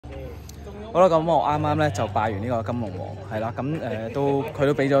好啦，咁我啱啱咧就拜完呢個金龍王，係啦，咁佢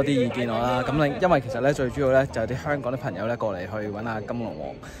都俾咗啲意見我啦。咁因為其實咧最主要咧就有啲香港啲朋友咧過嚟去揾下金龍王，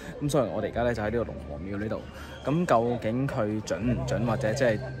咁所以我哋而家咧就喺呢個龍王廟呢度。咁究竟佢準唔準，或者即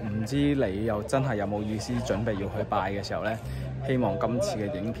係唔知你又真係有冇意思準備要去拜嘅時候咧，希望今次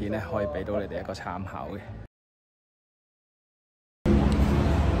嘅影片咧可以俾到你哋一個參考嘅。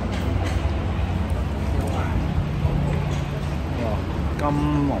金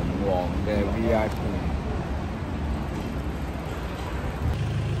龍王嘅 VIP，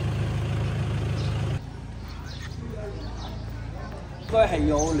 應該係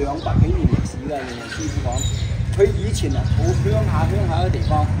有200幾年歷史嘅。龍王師傅講，佢以前啊好鄉下嘅地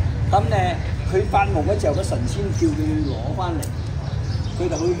方，咁咧佢發夢嘅時候，個神仙叫佢攞翻嚟，佢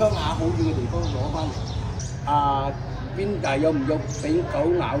就去鄉下好遠嘅地方攞翻嚟。邊有唔有俾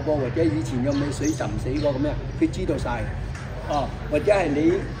狗咬過，或者以前有冇水浸死過咁樣，佢知道晒。或者係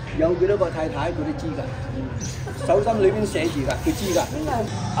你有幾多個太太，佢都知㗎。手心裏邊寫住㗎，佢知㗎。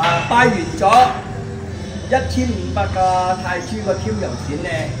拜完咗1500個泰銖個添油錢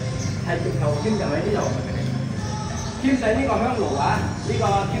咧，係直頭添油喺呢度，添晒呢個香爐啊，呢個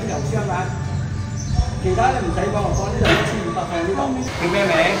添油箱啊，其他咧唔使放，放呢度1500放呢度。叫咩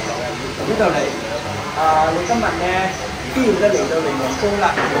名？呢度嚟。你今日咧，既然都嚟到龍王宮啦，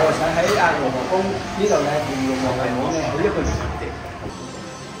我想喺龍王宮呢度咧，同龍王係我咧，好一個年。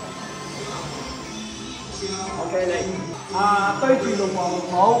OK， 你對住龍王龍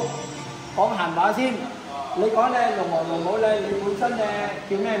母講閒話先。你講咧龍王龍母咧，你本身咧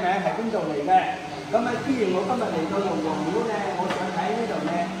叫咩名？係邊度嚟嘅？咁既然我今日嚟到龍王廟咧，我想喺呢度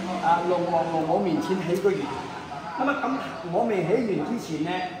咧，龍王龍母面前起個願。咁我未起願之前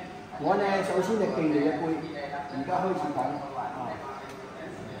咧，我咧首先就敬你一杯。而家開始講。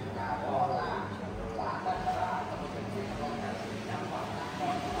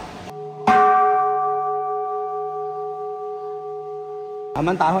慢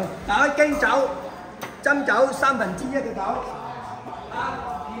慢打開經酒、斟酒1/3嘅酒。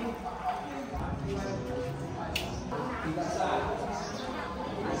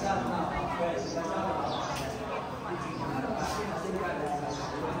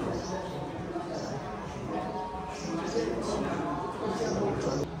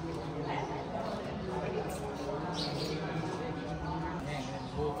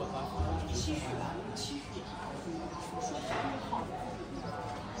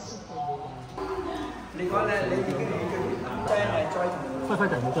你講咧，你已經起咗願啦，即係再同輝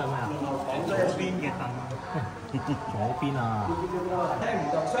弟妹都係咩啊？講咗一邊嘅凳，左邊啊！聽唔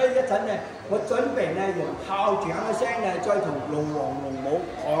到，所以一陣咧，我準備咧用炮仗嘅聲咧，再同龍王龍母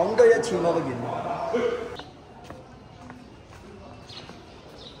講多一次我嘅願望。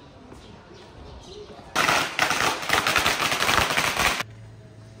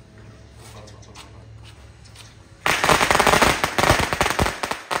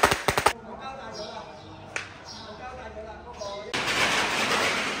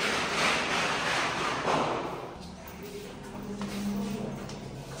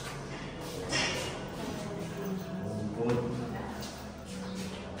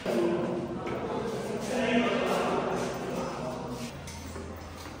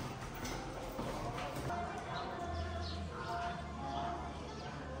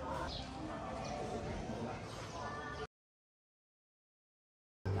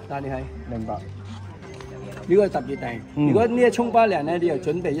但你係明白，呢個特別定。如果呢一沖花涼咧，你就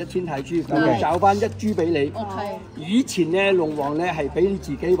準備1000泰銖，咁就找翻1株俾你。以前咧龍王咧係俾你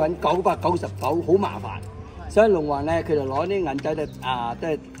自己揾999，好麻煩，所以龍王咧佢就攞啲銀仔即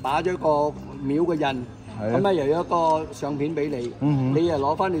係打咗個廟嘅印，咁啊又有一個相片俾你，你又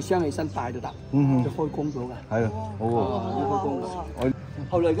攞翻你鑲起身戴都得，就開工咗㗎。係啊，好喎，開工㗎。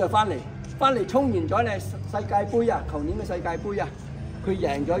後來佢就翻嚟沖完咗咧世界盃啊，舊年嘅世界盃啊。佢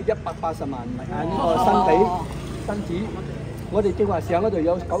贏咗180萬呢個新紙，我哋正話上嗰度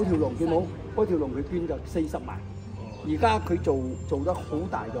有9條龍，見冇？嗰條龍佢捐就40萬，而家佢做得好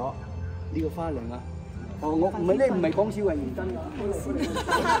大咗，呢個花涼啊！我唔係講笑，係認真㗎。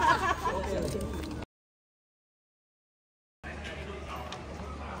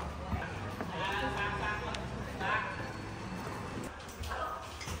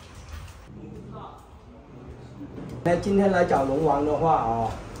那今天来找龙王的话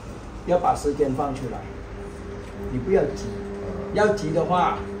要把时间放出来，你不要急。要急的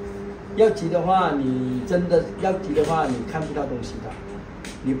话，你真的要急的话，你看不到东西的，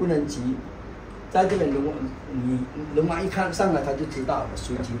你不能急。在这边龍王一看上來，他就知道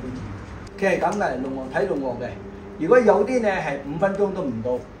誰急不急。佢係咁嘅，睇龍王嘅。如果有啲咧係5分鐘都唔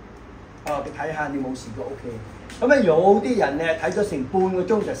到，你睇下你冇事都 OK。咁啊有啲人咧睇咗成半個鐘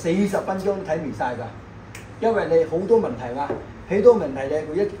就40分鐘睇唔晒㗎，因為你好多問題嘛，好多問題咧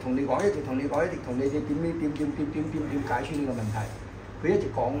佢一直同你講，一直同你講，一直同你點解決呢個問題，佢一直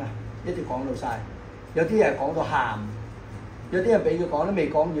講啊，一直講到晒。有啲人講到喊，有啲人俾佢講都未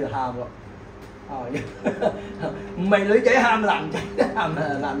講完喊咯。唔係女仔喊，男仔都喊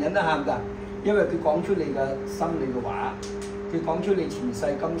啊，男人都喊㗎，因為佢講出你嘅心裏嘅話，佢講出你前世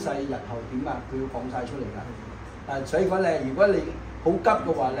今世日後點啊，佢要講晒出嚟㗎。所以講咧，如果你好急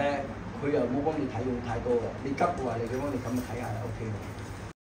嘅話咧，佢又冇幫你睇到太多㗎。你急嘅話，佢幫你咁睇下就 OK 嘅。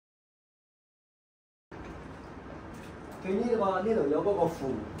佢呢度有嗰個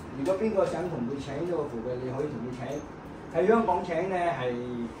符，如果邊個想同佢請呢個符嘅，你可以同佢請。喺香港請咧係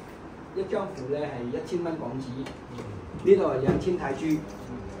一張符咧係1000蚊港紙，呢度係2000泰銖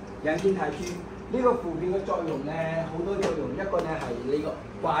，2000泰銖。呢個符片嘅作用咧好多作用，一個咧係你個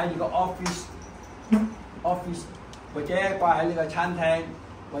掛喺你個 office， 或者掛喺呢個餐廳，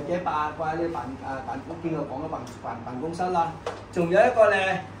或者掛喺你辦公邊個講嘅辦公室啦。仲有一個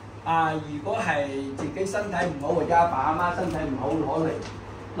咧如果係自己身體唔好或者阿爸阿媽身體唔好，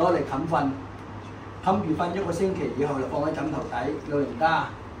攞嚟冚瞓，冚住瞓1個星期以後就放喺枕頭底，老人家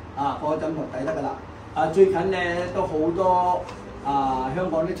放喺枕頭底得㗎啦。最近咧都好多香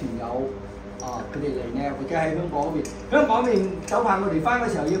港啲團友佢哋嚟咧，或者喺香港嗰邊，香港嗰邊走棚我哋翻嘅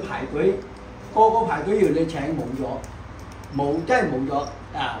時候要排隊，個排隊要你請冇咗，真係冇咗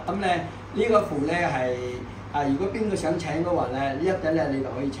咁咧呢個符咧係如果邊個想請嘅話咧，呢一陣咧你就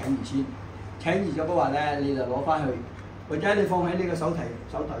可以請住先，請住咗嘅話咧你就攞翻去，或者你放喺呢個手袋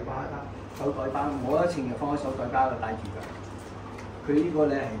包，我一成日放喺手袋包度帶住㗎。佢呢個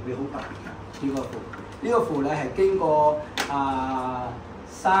咧係會好特別㗎，呢個符，呢個符咧係經過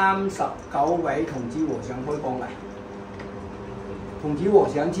39位童子和尚開光嘅。童子和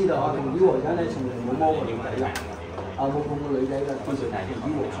尚知道啊，童子和尚咧從來冇摸過女仔㗎，冇碰過女仔㗎，佢哋係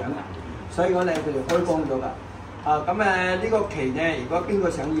童子和尚啊，所以講咧佢哋開光咗㗎。呢個旗咧，如果邊個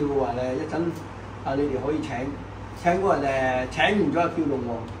想要嘅話咧，一陣你哋可以請嗰人咧，請完咗叫龍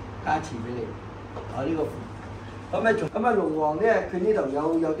王加持俾你。呢個符。咁龍王咧，佢呢度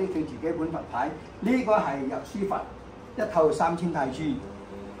有啲佢自己本佛牌，呢個係入師佛，一套3000泰銖。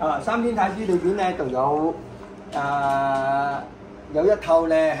3000泰銖裏邊咧就有一套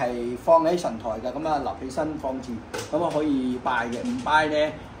咧係放喺神台嘅，咁立起身放住，咁可以拜嘅。唔拜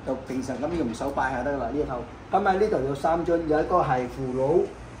咧就平常咁用手拜下得啦呢一套。咁呢度有3樽，有一個係符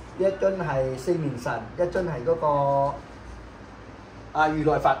籙，一樽係四面神，一樽係嗰個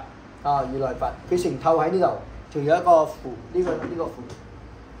如來佛，如來佛，佢成套喺呢度。仲有一個符，呢個符，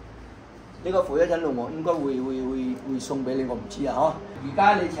呢個符一陣龍王應該會送俾你，我唔知啊，而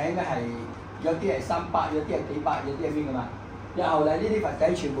家你請嘅係有啲係300，有啲係幾百，有啲係邊㗎嘛？日後咧呢啲佛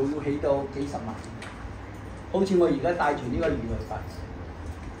仔全部要起到幾十萬，好似我而家帶住呢個如來佛，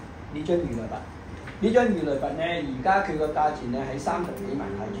呢張如來佛，呢張如來佛咧，而家佢個價錢咧係30幾萬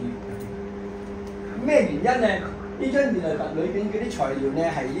泰銖。咩原因咧？呢張如來佛裏邊嗰啲材料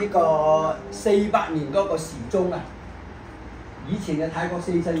咧係呢個400年嗰個時鐘啊，以前嘅泰國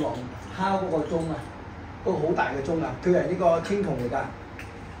4世王敲嗰個鐘啊，嗰個好大嘅鐘啊，佢係呢個青銅嚟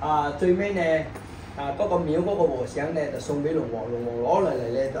㗎。最尾咧嗰個廟嗰個和尚咧就送俾龍王，龍王攞嚟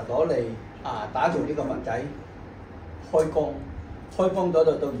咧就攞嚟打造呢個佛仔，開光咗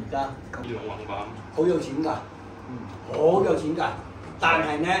到而家。好有錢㗎，好有錢㗎，但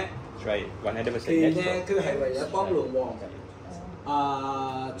係咧。佢咧，佢係為咗幫龍王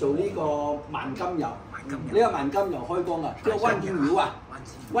做呢個萬金油，呢個萬金油開光啊！這個萬金油啊，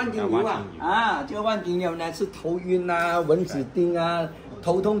萬金油這個萬金油呢是頭暈啊、蚊子叮啊、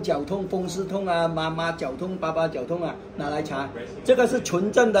頭痛、腳痛、風濕痛啊、媽媽腳痛、爸爸腳痛啊，拿來搽。這個是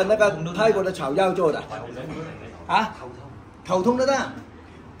純正的那個泰國的草藥做的。頭痛都得，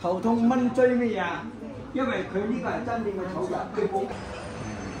頭痛蚊追咩啊？因為佢呢個係真正嘅草藥，佢冇。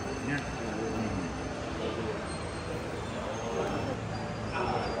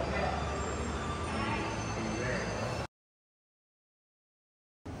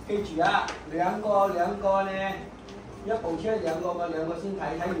記住啊，兩個咧，一部車兩個先睇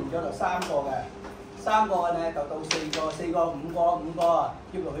完咗就3個嘅，3個咧就到4個、5個，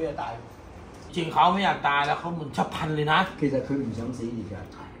接落去就大。จริงเขาไม่อยากตายแล้วเขาเหมือนจะพันเลยนะ其實佢唔想死而家，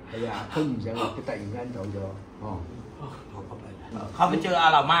係啊，佢唔想，佢突然間走咗。เขาไปเจออา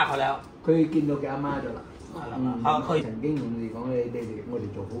เหล่ามากเขาแล้ว 佢見到佢阿媽咗啦。เขาเคย曾經同你講我哋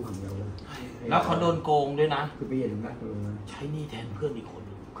做好朋友啦。แล้วเขาโดนโกงด้วยนะ 佢俾人呃佢啦。ใช้หนี้แทนเพื่อนอีกคน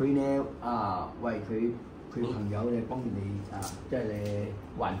佢咧為佢朋友咧幫你即係你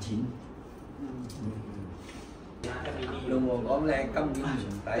還錢。龍王講咧，今年年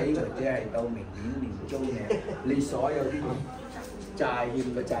底或者係到明年年中咧，你所有啲債欠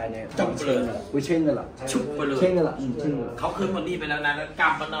嘅債咧就會清㗎啦，清㗎啦，清㗎啦。เขาคืนหมดนี่ไปแล้วนะก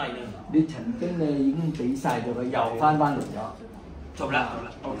ำมาหน่อยนึง你曾經咧已經俾晒咗佢，又翻嚟咗。จบแล้ว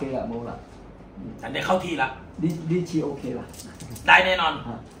OK 啦，冇啦。อันนี้เข้าทีละ呢次 OK 啦。ได้แน่นอน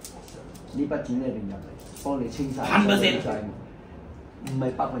呢筆錢一定入嚟，幫你清晒。100%唔係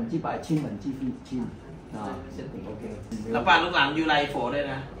100%，1000%啊，一定 OK。แล้วป้าลูกหลานยูไลโฟด้วย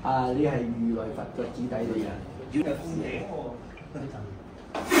นะ你係如來佛嘅子弟嚟嘅。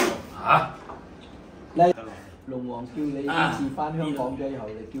你龍王叫你呢次翻香港咗以後，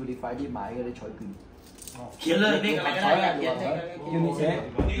你叫你快啲買嗰啲彩券。เขียนเลยเลขอะไรก็ได้เขียน叫你寫，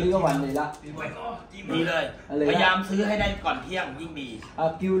你個運嚟啦。ดีเลยพยายามซื้อให้ได้ก่อนเที่ยงยิ่งดี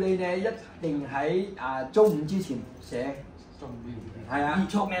叫你咧一定喺中午之前寫。係啊，มี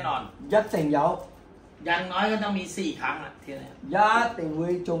โชคแน่นอน一定有。อย่างน้อยก็ต้องมี4ครั้ง啊ที่นี่一定會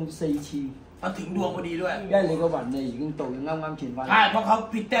中4次。พอถึงดวงพอดีด้วย因為你個運咧已經到啱啱轉翻。ใช่เพราะเขา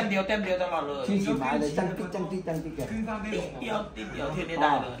ผิดแต้มเดียวตลอดเลย之前買你增啲嘅。ติดเดียวที่นี่ไ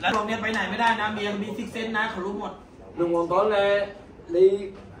ด้เลยแล้วลงเนี่ยไปไหนไม่ได้นะมีซิกเซนนะเขารู้หมด龍王講咧，你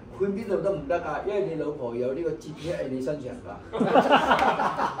去邊度都唔得㗎，因為你老婆有呢個節氣喺你身上㗎。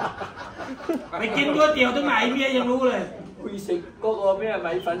ไปกินก๋วยเตี๋ยวตรงไหนเมียยังรู้เลย去食嗰個咩米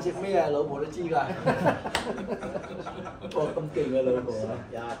粉食咩啊，老婆都知㗎。哇，咁勁啊，老婆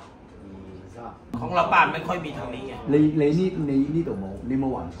啊！ของเราบ้านไม่ค่อยมีทางนี้ไง你呢度冇，你冇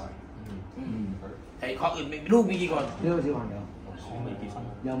橫財。แต่ข้ออื่นมีลูกมีกี่คน呢個小朋友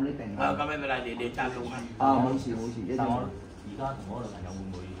有冇呢定ก็ไม่เป็นไรเดี๋ยวจ้างลูกให้冇事一定。而家同我女朋友會唔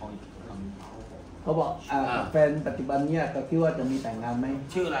會可以เขาบอกแฟนปัจจุบันเนี่ยก็คิดว่าจะมีแต่งงานไหม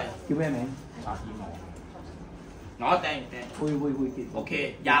ชื่ออะไรชื่อแม่ไหมน้อแต่ง會結โอเค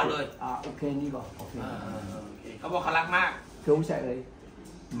ยาวเลยโอเคนี่ก็โอเคเขาบอกเขารักมาก佢好錫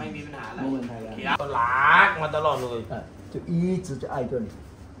你ไม่มีปัญหาอะไร冇問題啊ก็รักมาตลอดเลย就一直就愛着你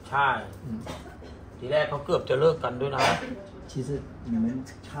ใช่ทีแรกเขาเกือบจะเลิกกันด้วยนะ其實你們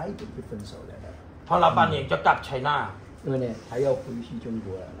差一點就分手了เพราะเราบ้านเองจะกลับไชน่า因為呢他要回去中國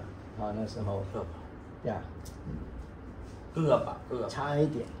了那時候呀เกือบ差一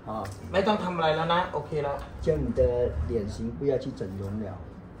點ไม่ต้องทำอะไรแล้วนะโอเคแล้ว叫你的臉型不要去整容了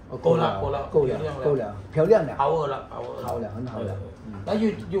夠了漂亮了好了很好了แล้ว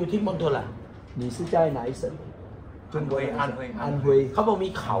อยู่ที่มณฑลล่ะ你是在哪一省中國安徽เขาบอกมี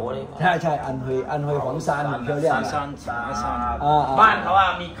เขาอะไรใช่安徽黃山很漂亮บ้านเขาว่า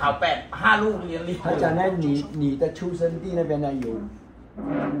มีเขา5 ลูกเรียง他講呢你的出生地那邊呢有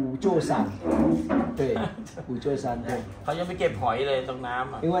5座山對5座山對เขายังไม่เก็บหอยเลยตรงน้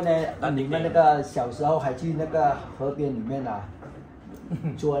ำ因為呢你們那個小時候還去那個河邊裡面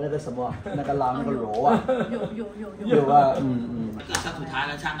做那個什麼那個撈那個螺啊有啊ชาติสุดท้ายแ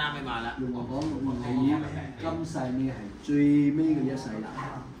ล้วชาติหน้าไม่มาแล้ว龍王講你今世你係最尾嘅一世啦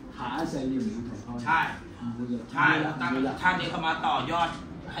下一世你唔會投胎ใช่แล้วตั้งชาตินี้เขามาต่อยอด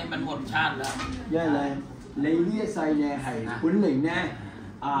ให้มันหมดชาติแล้ว因為呢你呢一世呢係本嚟呢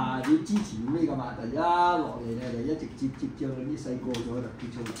你之前咩㗎嘛，但一落嚟呢就一直接咗啲世過咗就結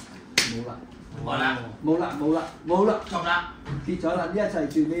束啦，冇啦。冇啦，จบละ結咗啦，呢一世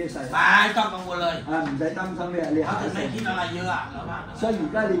轉呢一世。ไม่ต้องกังวลเลย唔使擔心咩，你เขาถึงไม่คิดอะไรเยอะ所以而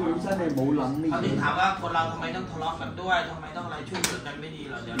家你本身你冇諗呢เขาถึงถามว่าคนเราทำไมต้องทะเลาะกันด้วยทำไมต้องอะไรช่วยเหลือกันไม่ดี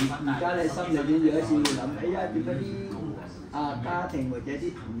หรอเดี๋ยว而家你心裏邊有一次會諗，哎呀點解啲家庭或者啲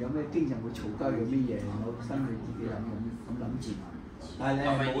朋友咩經常會嘈交有咩嘢，我心裏自己咁諗住。但係你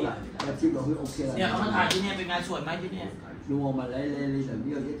冇啦，就接落去屋企啦。เนี่ยเขามาถ่ายที่นี่เป็นไงสวยไหมที่นี่ลุง我問你就呢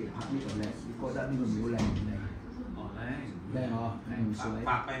個一直拍呢個靚，你覺得呢個廟靚唔靚？靚嗬，唔สวย。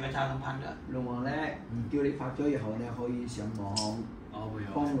ฝากไปประชาสัมพันธ์ด้วยลุง咧叫你拍咗以後咧可以上網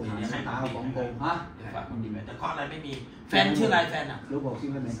幫ลุง打個廣告嚇。แต่ข้ออะไรไม่มีแฟนชื่ออะไรแฟนอ่ะ老婆叫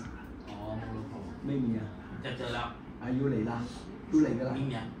咩名？咩名啊？จะเจอแล้ว要嚟啦，都嚟㗎啦。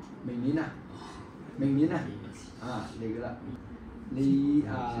明年啊嚟㗎啦。你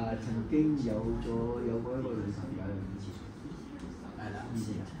曾經有過一個女朋友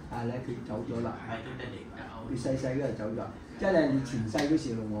咧佢走咗啦，佢細嗰日走咗，即係你前世嗰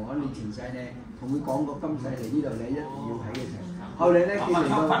時龍王講你前世咧同佢講過今世嚟呢度咧一定要睇嘅時候，後嚟咧佢嚟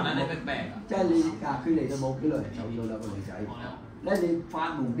到，即係你佢嚟到冇幾耐走咗啦個女仔，咧你發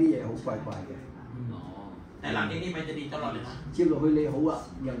夢啲嘢好怪嘅，แต่หลังจากนี้มันจะดีตลอดเลย接落去你好啊，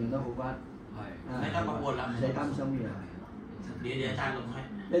樣樣都好翻，ไม่ต้องกังวล啦唔使擔心嘅。เดี๋ยวอาจารย์ลงให้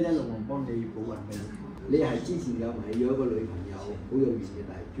一陣龍王幫你補運俾你。你係之前有係有一個女朋友好有緣嘅，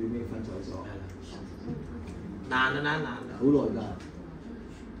但係最尾分手咗。นานแล้วนะนาน好耐㗎。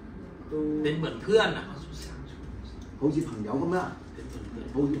เป็นเหมือนเพื่อนอ่ะ好似朋友咁啦，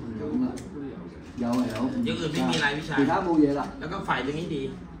好似朋友咁啦。有啊有。อย่างอื่นไม่มีอะไรพี่ชาย 其他冇嘢啦。แล้วก็ฝ่ายตรงนี้ดี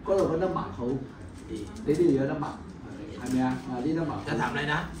嗰度覺得墨好，你呢度有得墨，係咪啊？啊呢得墨。จะถามอะไร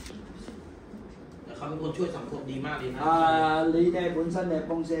นะแต่เขาเป็นคนช่วยสังคมดีมากเลยนะ你哋本身咧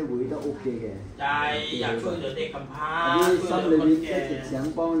幫社會都 OK 嘅。ใจอยากช่วยเหลือเด็กกำพร้า啲心裏邊一直想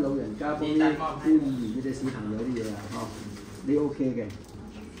幫老人家幫啲孤兒院嗰啲小朋友啲嘢啊，哦，你 OK 嘅。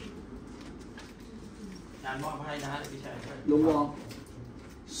งานมอบให้นะฮะพี่ชาย 龍王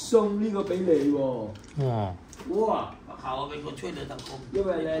送呢個俾你喎。哇！เขาเป็นคนช่วยเหลือสังคม因為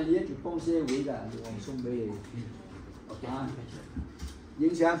咧你一直幫社會㗎，龍王送俾你。啊，影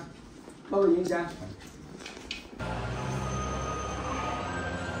相，幫佢影相。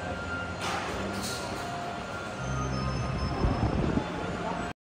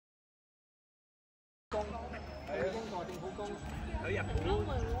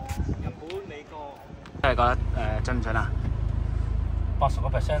即係覺得準唔準啊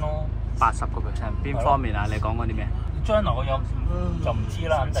80%咯。80%，邊方面啊？你講過啲咩？將來我有就唔知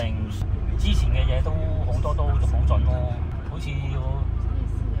啦，肯定之前嘅嘢都好多都好準咯，好似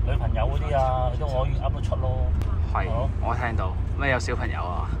女朋友嗰啲啊，都可以噏得出咯。係，我聽到咩有小朋友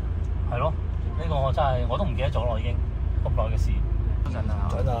啊？係咯，呢個我真係我都唔記得咗啦，已經咁耐嘅事。準啊！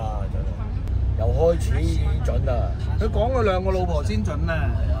準啊！準啊！由開始已經準啦。佢講佢兩個老婆先準啊！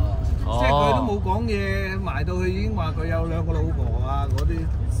即係佢都冇講嘢，埋到佢已經話佢有兩個老婆啊，嗰啲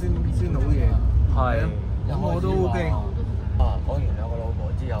先好嘢。係。咁我都 OK。啊，講完兩個老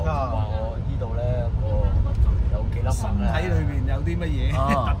婆之後，話我呢度咧個有幾粒身體裏邊有啲乜嘢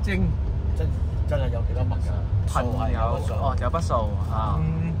特徵？真係有幾粒墨㗎。朋友哦，有筆數啊。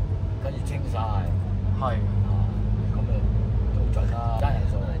跟住清晒。係。咁啊都準啦，單人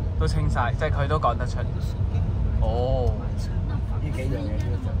數都清晒，即係佢都講得出。哦。呢幾樣嘢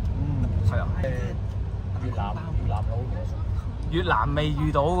都準。係啊。越南老婆。越南未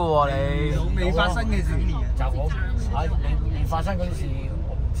遇到嘅喎你。未發生嘅事。就我未發生嗰啲事，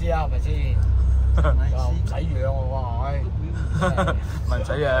我唔知啊，係咪先？又唔使養喎，唔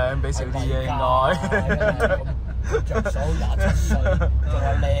使養，俾少啲啫應該。着數27歲，仲係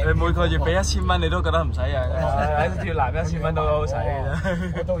靚。你每個月俾1000蚊，你都覺得唔使養嘅。喺越南1000蚊都好使嘅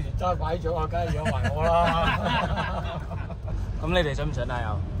啫。我到時揸拐杖啊，梗係養埋我啦。咁你哋準唔準啊？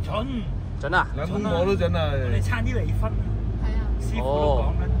又準啊！兩公婆都準啊！你差啲離婚。係啊。師傅都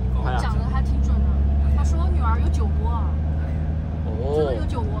講緊。講得還挺準的。他說我女兒有酒窩。真的有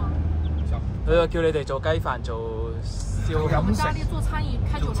酒窩。佢就叫你哋做雞飯做燒飲食。我們家裡做餐飲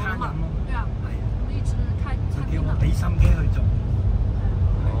開酒樓嘛，對啊，我們一直開餐廳的。俾心機去做。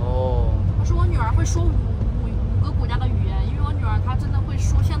哦。他說我女兒會說五個國家的語言，因為我女兒她真的會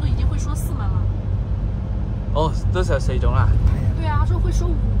說，現在都已經會說4門了。哦，都有4種啦。對啊，他說會說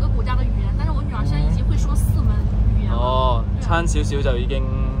5個國家的語言，但是我女兒現在已經會說4門語言了。哦，差少少就已經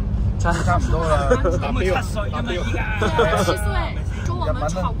差唔多啦。咁佢7歲㗎嘛依家。7歲，說我們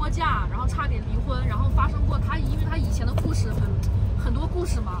吵過架，然後差點離婚，然後發生過他，因為他以前的故事很多故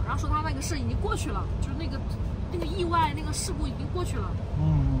事嘛，然後說他那個事已經過去了，就是那個意外那個事故已經過去了。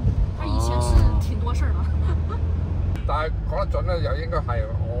他以前是挺多事的。但係講得準咧，又應該係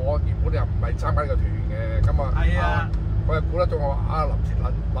我原本又唔係參加呢個團嘅，咁啊，係啊，我又估得中我啊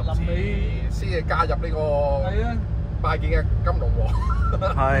臨時先至加入呢個拜見嘅金龍王。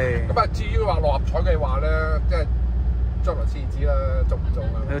係。咁啊，至於話6合彩嘅話咧，即係將來先知啦，中唔中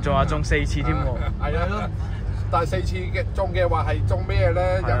啊？你仲話中4次添喎。係啊，但係4次嘅中嘅話係中咩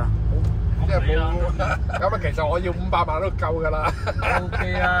咧？即係冇咁啊！其實我要500萬都夠㗎啦。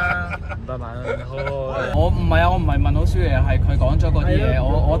OK 啦，500萬好。我唔係啊，我唔係問好少嘢，係佢講咗嗰啲嘢，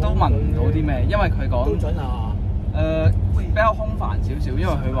我都問唔到啲咩，因為佢講。都準啊！比較空泛少少，因為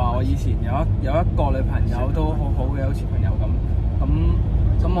佢話我以前有一個女朋友都好好嘅，好似朋友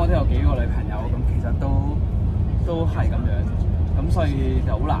咁我都有幾個女朋友，咁其實都係咁樣，咁所以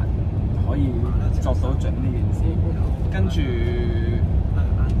就好難可以作到準呢件事。跟住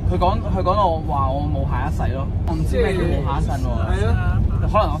佢講到我話我冇下一世咯，我唔知咩叫冇下一世喎。係啊，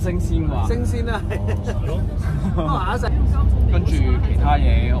可能我升仙啩。升仙啊，係。下一世。跟住其他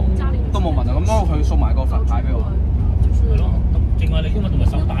嘢都冇問啊，咁幫佢送埋個佛牌俾我。係咯，咁淨係你今日同埋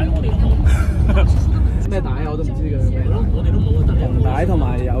手帶，我哋都冇。咩帶我都唔知佢咩。我哋都冇啊。紅帶同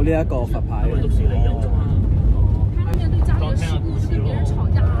埋有呢一個佛牌。讀書理由啫嘛。面對家裡的事故，跟別人吵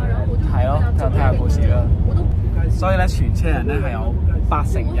架，然後我就係咯，就聽下故事啦。所以咧，全車人咧係有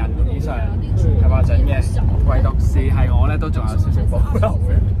80人以上係話準嘅，唯獨是係我咧都仲有少少保留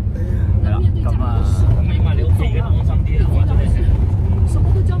嘅。係啦，咁啊。咁起碼你屋企嘅安心啲啦，或者你。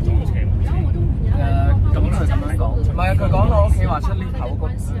咁佢咁樣講，唔係佢講到屋企話出呢頭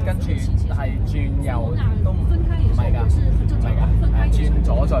跟住係轉右都唔係㗎，轉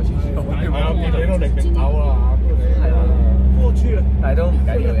左再轉右。係啊，你都零零頭啊，係啊，但係都唔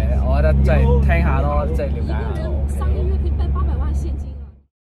緊要嘅，我覺得即係聽下咯，即係了解下咯。